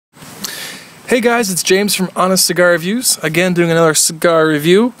Hey guys, it's James from Honest Cigar Reviews, again doing another cigar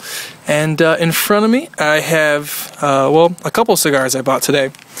review, and in front of me I have, well, a couple cigars I bought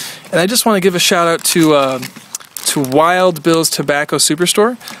today, and I just want to give a shout out to Wild Bill's Tobacco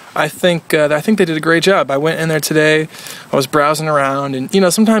Superstore. I think they did a great job. I went in there today, I was browsing around, and you know,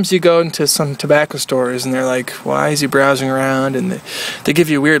 sometimes you go into some tobacco stores and they're like, why is he browsing around, and they give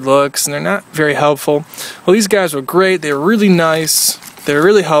you weird looks and they're not very helpful. Well, these guys were great, they were really nice. They're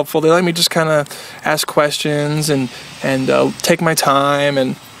really helpful. They let me just kind of ask questions and take my time,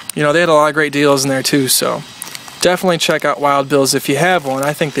 and you know, they had a lot of great deals in there too. So definitely check out Wild Bill's if you have one.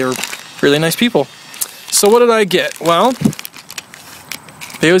 I think they were really nice people. So what did I get? Well,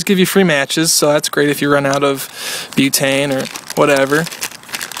 they always give you free matches, so that's great if you run out of butane or whatever.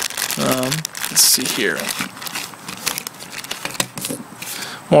 Let's see here.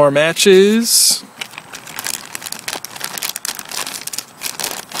 More matches.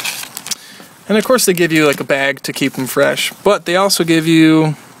 And of course they give you like a bag to keep them fresh, but they also give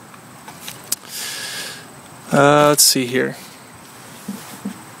you, let's see here,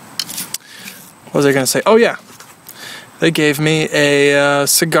 what was I going to say? Oh yeah, they gave me a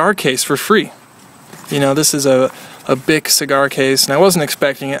cigar case for free. You know, this is a big cigar case, and I wasn't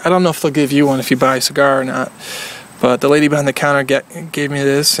expecting it. I don't know if they'll give you one if you buy a cigar or not, but the lady behind the counter gave me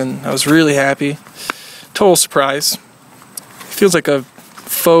this, and I was really happy. Total surprise. Feels like a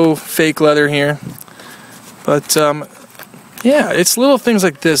fake leather here, but yeah, it's little things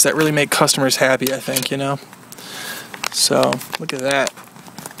like this that really make customers happy, I think, you know. So look at that,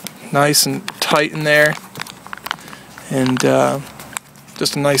 nice and tight in there, and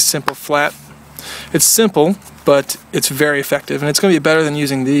just a nice simple flap. It's simple, but it's very effective, and it's going to be better than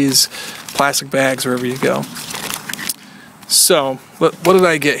using these plastic bags wherever you go. So what did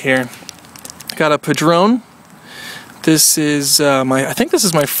I get here? I got a Padron. This is I think this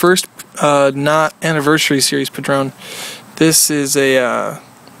is my first not anniversary series Padron. This is a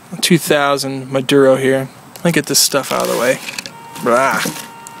 2000 Maduro here. Let me get this stuff out of the way. Blah.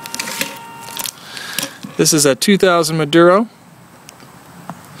 This is a 2000 Maduro.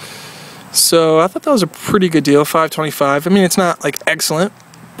 So I thought that was a pretty good deal, $5.25. I mean, it's not like excellent,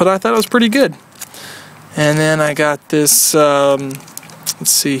 but I thought it was pretty good. And then I got this,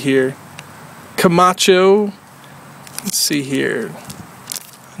 let's see here, Camacho. Let's see here.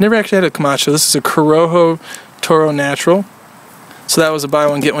 Never actually had a Camacho. This is a Corojo Toro Natural. So that was a buy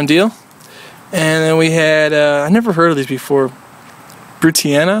one get one deal. And then we had I never heard of these before.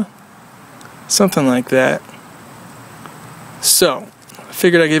 Brittania, something like that. So I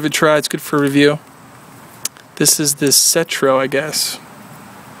figured I'd give it a try. It's good for a review. This is this Cetro, I guess.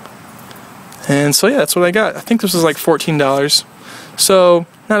 And so yeah, that's what I got. I think this was like $14. So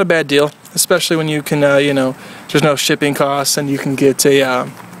not a bad deal, especially when you can, you know, there's no shipping costs and you can get a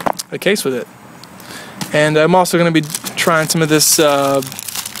case with it. And I'm also going to be trying some of this,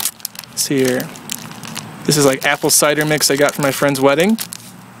 let's see here, this is like apple cider mix I got for my friend's wedding.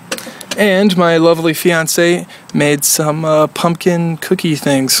 And my lovely fiance made some pumpkin cookie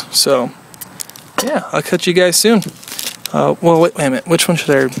things. So yeah, I'll catch you guys soon. Well, wait a minute, which one should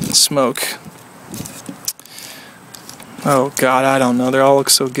I smoke? Oh God, I don't know. They all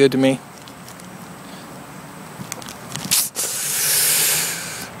look so good to me.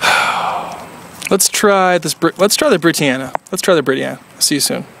 Let's try this. Let's try the Brittania. Let's try the Brittania. See you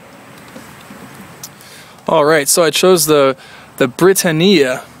soon. All right, so I chose the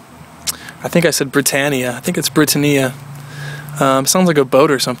Brittania. I think I said Brittania. I think it's Brittania. Sounds like a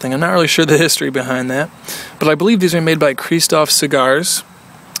boat or something. I'm not really sure the history behind that, but I believe these are made by Kristoff Cigars,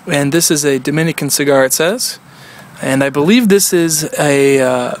 and this is a Dominican cigar. It says. And I believe this is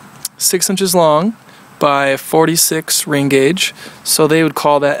a 6 inches long by 46 ring gauge, so they would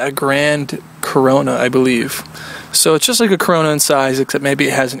call that a Grand Corona, I believe. So it's just like a Corona in size, except maybe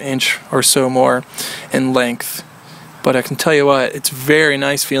it has an inch or so more in length. But I can tell you what, it's very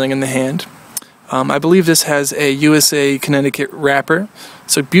nice feeling in the hand. I believe this has a USA Connecticut wrapper.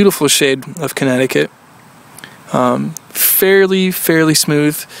 It's a beautiful shade of Connecticut. Fairly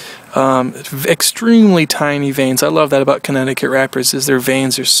smooth. Extremely tiny veins. I love that about Connecticut wrappers, is their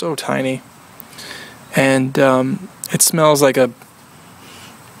veins are so tiny. And it smells like a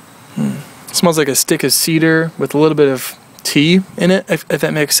stick of cedar with a little bit of tea in it, if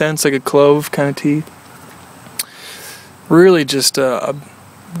that makes sense, like a clove kind of tea. Really just a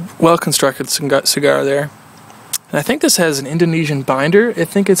well-constructed cigar there. And I think this has an Indonesian binder. I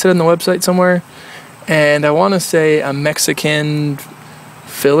think it said on the website somewhere. And I want to say a Mexican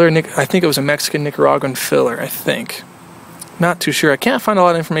filler. I think it was a Mexican Nicaraguan filler, I think. Not too sure. I can't find a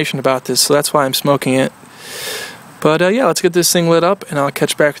lot of information about this, so that's why I'm smoking it. But yeah, let's get this thing lit up, and I'll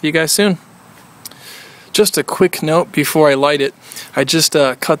catch back with you guys soon. Just a quick note before I light it. I just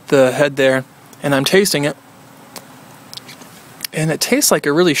cut the head there, and I'm tasting it. And it tastes like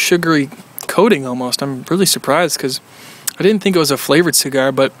a really sugary coating almost. I'm really surprised because I didn't think it was a flavored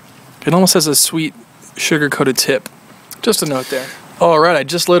cigar, but it almost has a sweet sugar-coated tip. Just a note there. Alright, I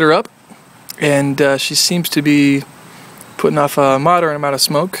just lit her up, and she seems to be putting off a moderate amount of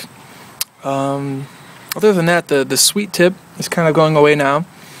smoke. Other than that, the sweet tip is kind of going away now.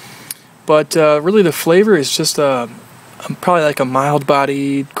 But really the flavor is just probably like a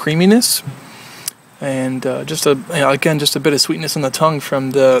mild-bodied creaminess. And just again, just a bit of sweetness on the tongue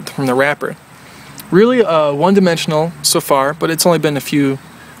from the wrapper. Really one-dimensional so far, but it's only been a few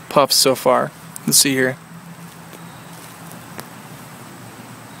puffs so far. Let's see here.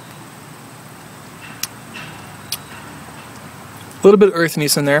 A little bit of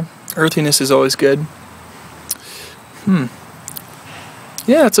earthiness in there. Earthiness is always good.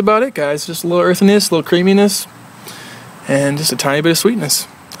 Yeah, that's about it, guys. Just a little earthiness, a little creaminess, and just a tiny bit of sweetness.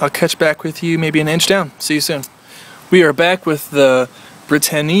 I'll catch back with you maybe an inch down. See you soon. We are back with the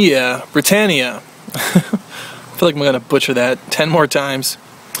Brittania. I feel like I'm going to butcher that 10 more times.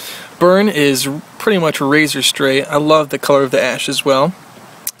 Burn is pretty much razor straight. I love the color of the ash as well.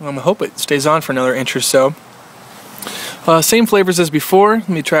 I hope it stays on for another inch or so. Same flavors as before. Let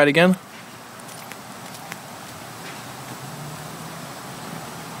me try it again.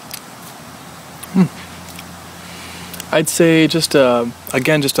 I'd say just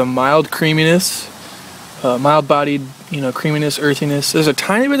again just a mild creaminess, mild-bodied, creaminess, earthiness. There's a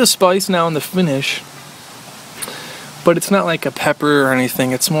tiny bit of spice now in the finish, but it's not like a pepper or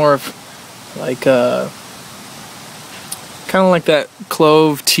anything. It's more of like kind of like that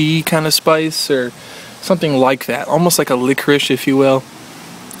clove tea kind of spice or something like that, almost like a licorice, if you will.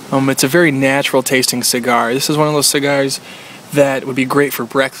 It's a very natural tasting cigar. This is one of those cigars that would be great for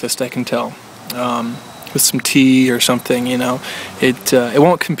breakfast, I can tell. With some tea or something, it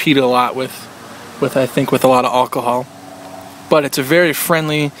won't compete a lot with I think with a lot of alcohol, but it's a very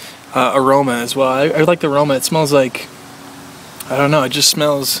friendly aroma as well. I like the aroma. It smells like, I don't know, it just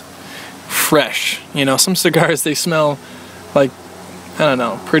smells fresh. Some cigars, they smell like, I don't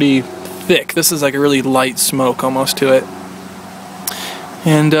know, pretty thick. This is like a really light smoke almost to it.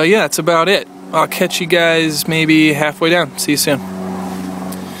 And yeah, that's about it. I'll catch you guys maybe halfway down. See you soon.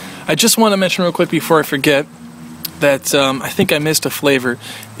 I just want to mention real quick before I forget that I think I missed a flavor.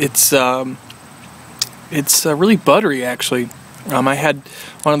 It's really buttery, actually. I had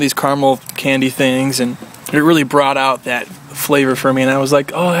one of these caramel candy things, and it really brought out that flavor for me, and I was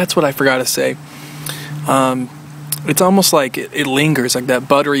like, oh, that's what I forgot to say. It's almost like it lingers, like that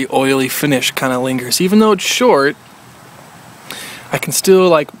buttery, oily finish kind of lingers. Even though it's short, I can still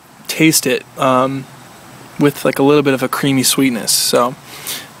like taste it with like a little bit of a creamy sweetness. So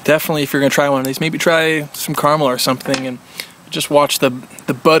definitely, if you're going to try one of these, maybe try some caramel or something and just watch the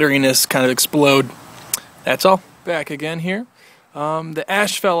butteriness kind of explode. That's all. Back again here. The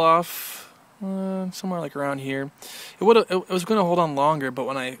ash fell off somewhere like around here. It was going to hold on longer, but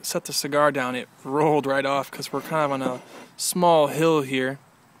when I set the cigar down, it rolled right off because we're kind of on a small hill here.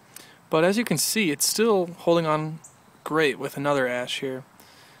 But as you can see, it's still holding on great with another ash here.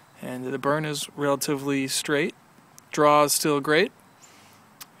 And the burn is relatively straight. Draw is still great.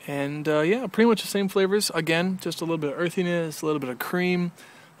 And yeah, pretty much the same flavors. Again, just a little bit of earthiness, a little bit of cream,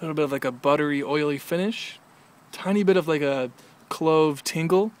 a little bit of like a buttery, oily finish. Tiny bit of like a clove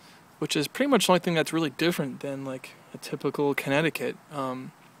tingle, which is pretty much the only thing that's really different than like a typical Connecticut.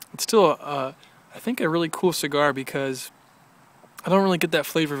 It's still, I think, a really cool cigar because I don't really get that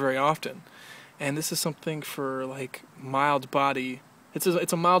flavor very often. And this is something for like mild body. It's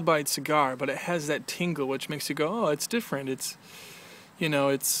a mild bodied cigar, but it has that tingle, which makes you go, oh, it's different. It's,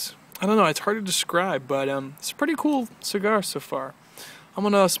 it's, I don't know, it's hard to describe, but it's a pretty cool cigar so far. I'm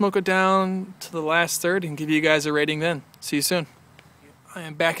going to smoke it down to the last third and give you guys a rating then. See you soon. I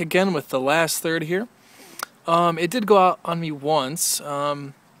am back again with the last third here. It did go out on me once,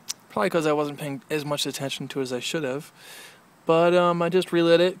 probably because I wasn't paying as much attention to it as I should have. But I just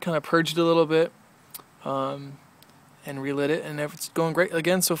relit it, kind of purged it a little bit, and relit it, and it's going great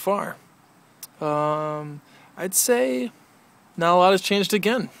again so far. I'd say not a lot has changed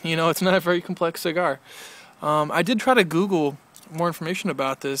again. It's not a very complex cigar. I did try to Google more information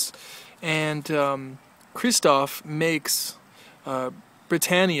about this, and Kristoff makes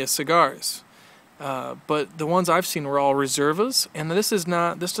Brittania cigars, but the ones I've seen were all Reservas, and this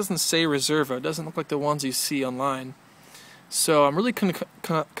doesn't say Reserva. It doesn't look like the ones you see online. So I'm really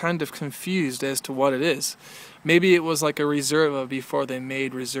kind of confused as to what it is. Maybe it was like a Reserva before they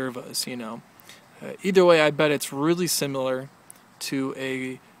made Reservas, Either way, I bet it's really similar to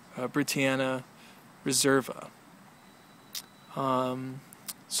a Brittania Reserva.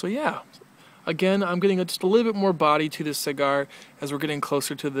 So yeah, again, I'm getting just a little bit more body to this cigar as we're getting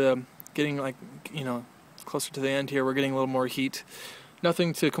closer to the, closer to the end here. We're getting a little more heat.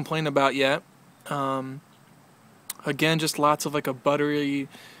 Nothing to complain about yet. Again, just lots of like a buttery,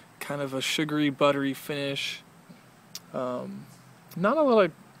 kind of a sugary, buttery finish. Not a lot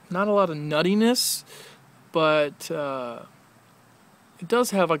of nuttiness, but it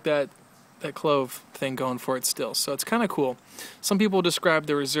does have like that clove thing going for it still, so it's kind of cool. Some people describe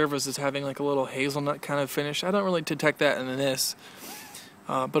the Reservas as having like a little hazelnut kind of finish. I don't really detect that in this,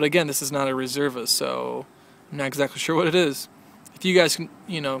 but again, this is not a Reserva, so I'm not exactly sure what it is. If you guys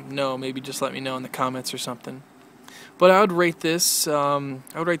know, maybe just let me know in the comments or something. But I would rate this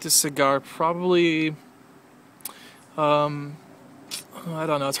cigar probably, I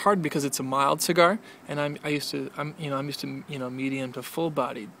don't know. It's hard because it's a mild cigar, and I'm used to medium to full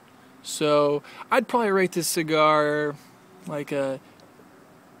bodied. So I'd probably rate this cigar like an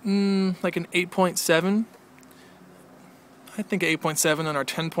 8.7. I think 8.7 on our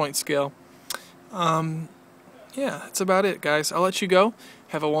 10-point scale. Yeah, that's about it, guys. I'll let you go.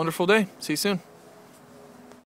 Have a wonderful day. See you soon.